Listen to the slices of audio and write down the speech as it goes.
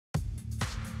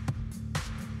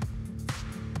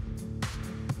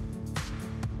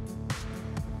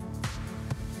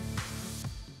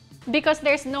Because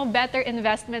there's no better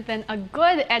investment than a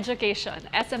good education.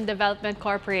 SM Development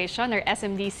Corporation, or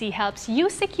SMDC, helps you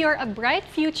secure a bright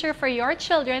future for your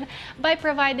children by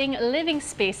providing living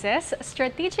spaces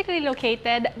strategically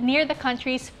located near the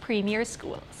country's premier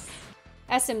schools.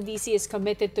 SMDC is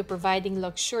committed to providing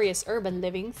luxurious urban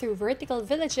living through vertical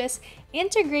villages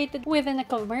integrated within a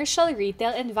commercial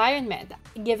retail environment,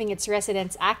 giving its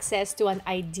residents access to an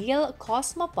ideal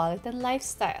cosmopolitan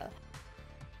lifestyle.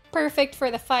 Perfect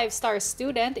for the 5-star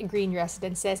student, Green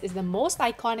Residences is the most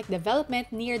iconic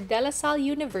development near De La Salle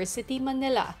University,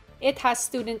 Manila. It has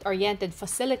student-oriented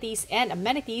facilities and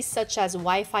amenities such as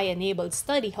Wi-Fi-enabled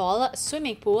study hall,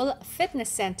 swimming pool, fitness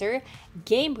center,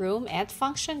 game room, and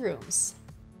function rooms.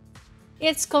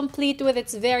 It's complete with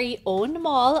its very own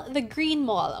mall, the Green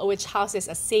Mall, which houses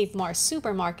a Save More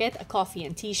supermarket, coffee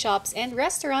and tea shops, and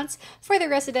restaurants for the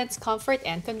residents' comfort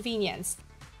and convenience.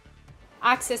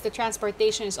 Access to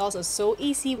transportation is also so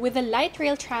easy with the light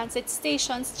rail transit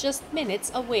stations just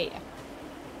minutes away.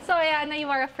 So Ayana, you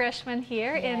are a freshman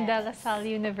here in De La Salle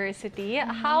University.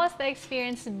 How has the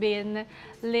experience been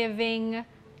living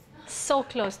so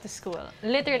close to school?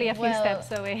 Literally a few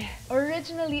steps away.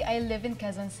 Originally, I live in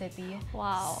Quezon City.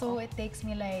 Wow. So it takes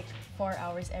me like 4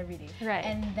 hours every day. Right.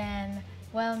 And then,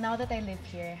 well, now that I live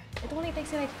here, it only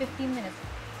takes me like 15 minutes.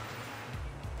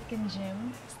 I can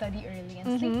gym, study early,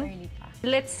 and sleep early pa.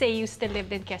 Let's say you still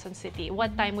lived in Quezon City.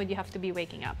 What time would you have to be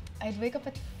waking up? I'd wake up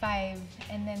at 5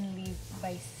 and then leave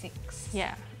by 6.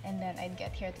 Yeah. And then I'd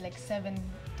get here at like 7:20.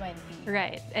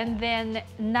 Right. And then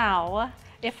now,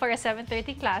 if for a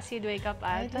 7:30 class, you'd wake up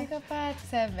at? I'd wake up at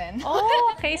 7.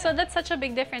 Oh, okay. So that's such a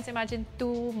big difference. Imagine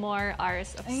 2 more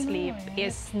hours of sleep right?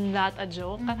 is not a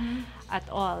joke at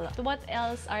all. What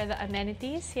else are the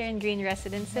amenities here in Green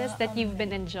Residences that you've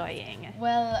been enjoying?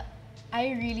 Well,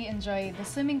 I really enjoy the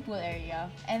swimming pool area.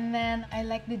 And then I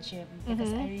like the gym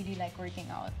because I really like working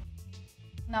out.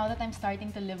 Now that I'm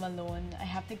starting to live alone, I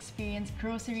have to experience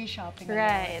grocery shopping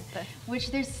alone,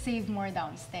 which there's Save More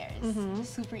downstairs.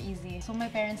 Super easy. So my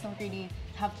parents don't really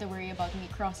have to worry about me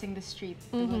crossing the street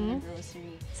to go to the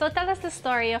grocery. So tell us the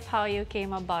story of how you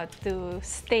came about to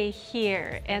stay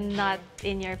here and not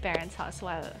in your parents' house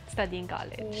while studying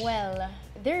college. Well,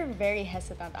 they're very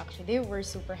hesitant actually. They were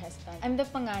super hesitant. I'm the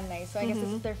panganay, so I guess this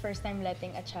is their first time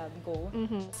letting a child go.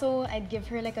 So I'd give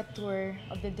her like a tour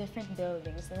of the different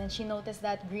buildings, and then she noticed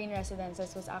that Green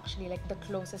Residences was actually like the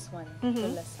closest one to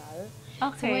La Salle.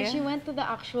 Okay. So when she went to the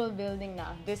actual building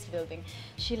na, this building,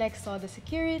 she like saw the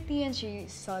security and she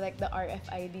saw like the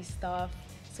RFID stuff.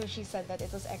 So she said that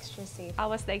it was extra safe. How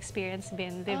was the experience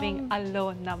been living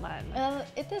alone naman? Well,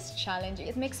 it is challenging.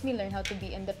 It makes me learn how to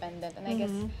be independent, and I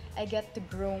guess I get to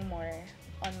grow more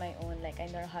on my own. Like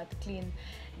I know how to clean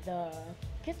the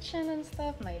kitchen and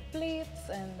stuff, my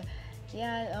plates, and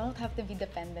yeah, I don't have to be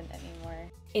dependent anymore.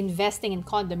 Investing in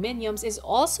condominiums is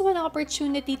also an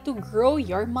opportunity to grow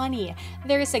your money.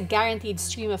 There is a guaranteed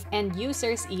stream of end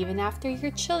users even after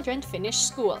your children finish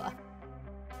school.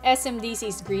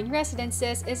 SMDC's Green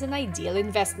Residences is an ideal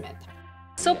investment.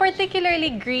 So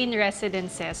particularly Green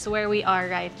Residences, where we are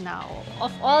right now, of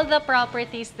all the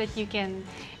properties that you can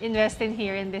invest in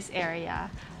here in this area,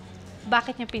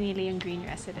 bakit niyo pinili yung Green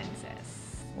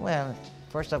Residences? Well,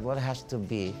 first of all, it has to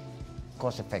be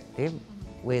cost-effective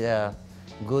with a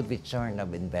good return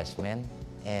of investment,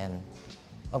 and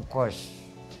of course,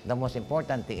 the most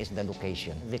important thing is the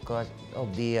location because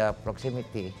of the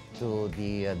proximity to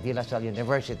the De La Salle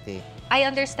University. I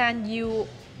understand you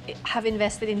have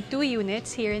invested in 2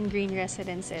 units here in Green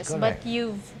Residences, Correct. but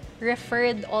you've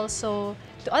referred also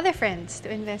to other friends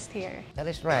to invest here. That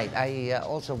is right. I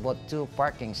also bought 2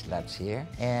 parking slots here,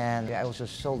 and I also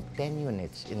sold 10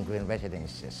 units in Green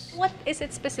Residences. What is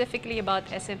it specifically about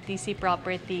SMDC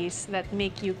properties that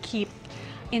make you keep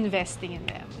investing in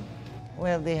them?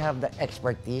 Well, they have the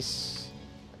expertise.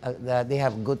 They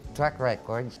have good track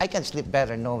records. I can sleep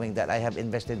better knowing that I have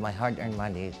invested my hard-earned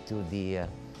money to the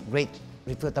great,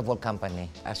 reputable company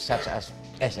such as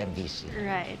SMDC.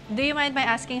 Right. Do you mind my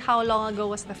asking how long ago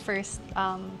was the first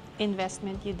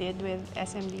investment you did with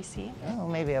SMDC? Oh,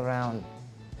 maybe around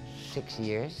 6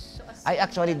 years. I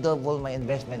actually doubled my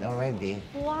investment already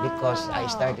because I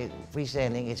started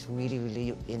pre-selling. It's really,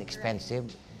 really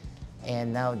inexpensive.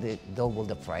 And now they double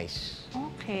the price.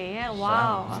 Okay, So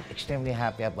wow. I'm extremely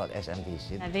happy about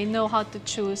SMDC. They know how to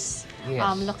choose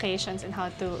locations and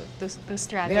how to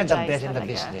strategize. They are the best in the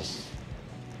talaga. business.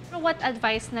 What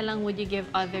advice na lang would you give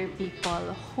other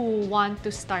people who want to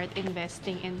start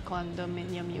investing in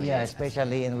condominium units? Yeah,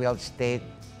 especially in real estate.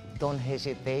 Don't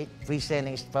hesitate.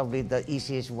 Pre-selling is probably the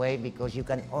easiest way because you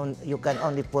can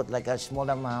only put like a small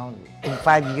amount. In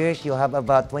 5 years, you have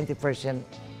about 20%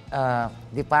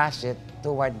 deposit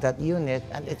toward that unit,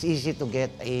 and it's easy to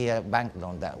get a bank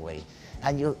loan that way.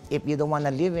 And if you don't want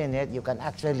to live in it, you can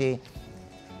actually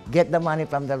get the money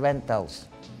from the rentals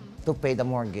to pay the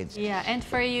mortgage. Yeah, and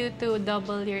for you to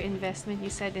double your investment,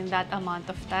 you said, in that amount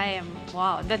of time.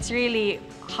 Wow, that's really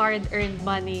hard-earned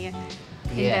money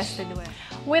invested with.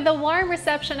 With the warm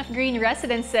reception of green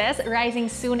residences rising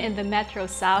soon in the Metro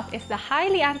South is the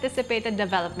highly anticipated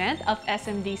development of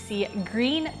SMDC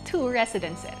Green 2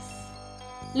 Residences.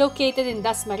 Located in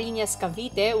Dasmariñas,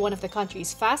 Cavite, one of the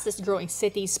country's fastest-growing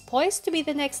cities poised to be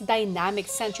the next dynamic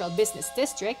central business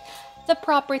district, the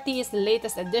property is the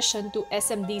latest addition to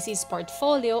SMDC's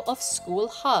portfolio of school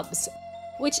hubs,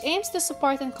 which aims to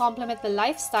support and complement the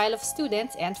lifestyle of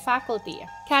students and faculty.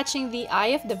 Catching the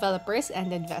eye of developers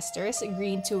and investors,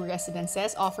 Green 2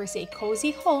 Residences offers a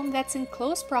cozy home that's in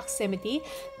close proximity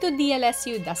to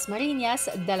DLSU Dasmariñas,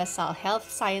 De La Salle Health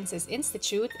Sciences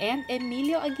Institute, and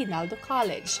Emilio Aguinaldo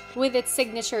College. With its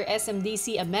signature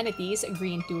SMDC amenities,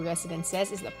 Green 2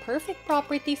 Residences is the perfect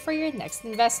property for your next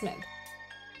investment.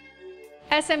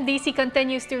 SMDC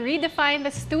continues to redefine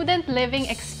the student living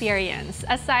experience.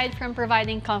 Aside from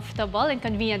providing comfortable and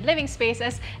convenient living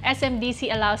spaces,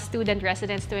 SMDC allows student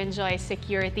residents to enjoy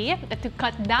security, to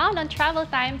cut down on travel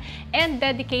time, and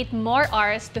dedicate more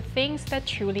hours to things that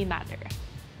truly matter.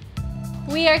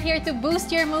 We are here to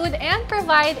boost your mood and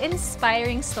provide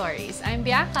inspiring stories. I'm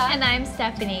Bianca. And I'm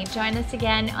Stephanie. Join us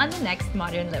again on the next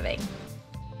Modern Living.